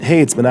Hey,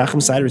 it's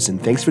Menachem Siderson.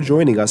 Thanks for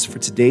joining us for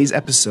today's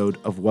episode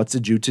of What's a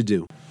Jew to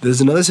Do. There's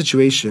another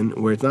situation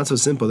where it's not so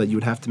simple that you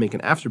would have to make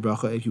an after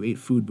bracha if you ate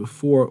food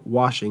before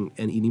washing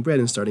and eating bread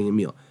and starting a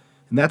meal.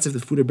 And that's if the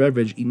food or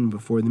beverage eaten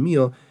before the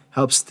meal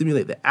helps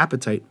stimulate the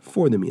appetite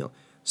for the meal.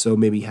 So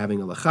maybe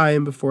having a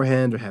l'chaim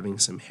beforehand or having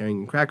some herring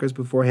and crackers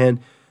beforehand.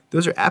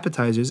 Those are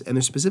appetizers, and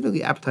they're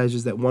specifically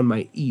appetizers that one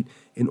might eat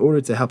in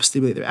order to help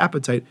stimulate their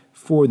appetite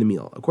for the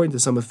meal. According to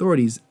some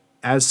authorities,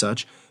 as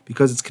such,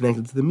 because it's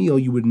connected to the meal,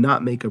 you would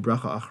not make a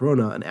bracha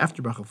achrona, an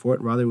after bracha for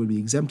it, rather it would be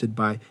exempted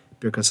by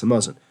birkas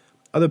hamazon.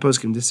 Other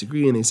poskim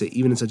disagree, and they say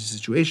even in such a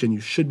situation, you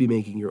should be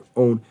making your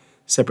own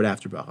separate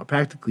after bracha.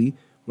 Practically,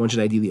 one should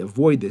ideally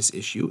avoid this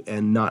issue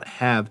and not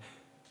have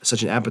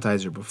such an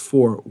appetizer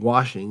before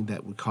washing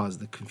that would cause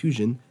the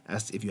confusion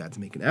as to if you had to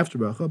make an after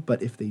bracha.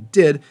 But if they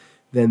did,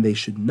 then they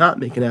should not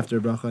make an after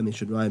bracha and they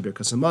should rely on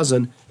birkas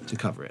hamazon to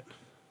cover it.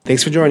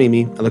 Thanks for joining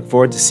me. I look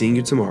forward to seeing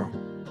you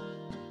tomorrow.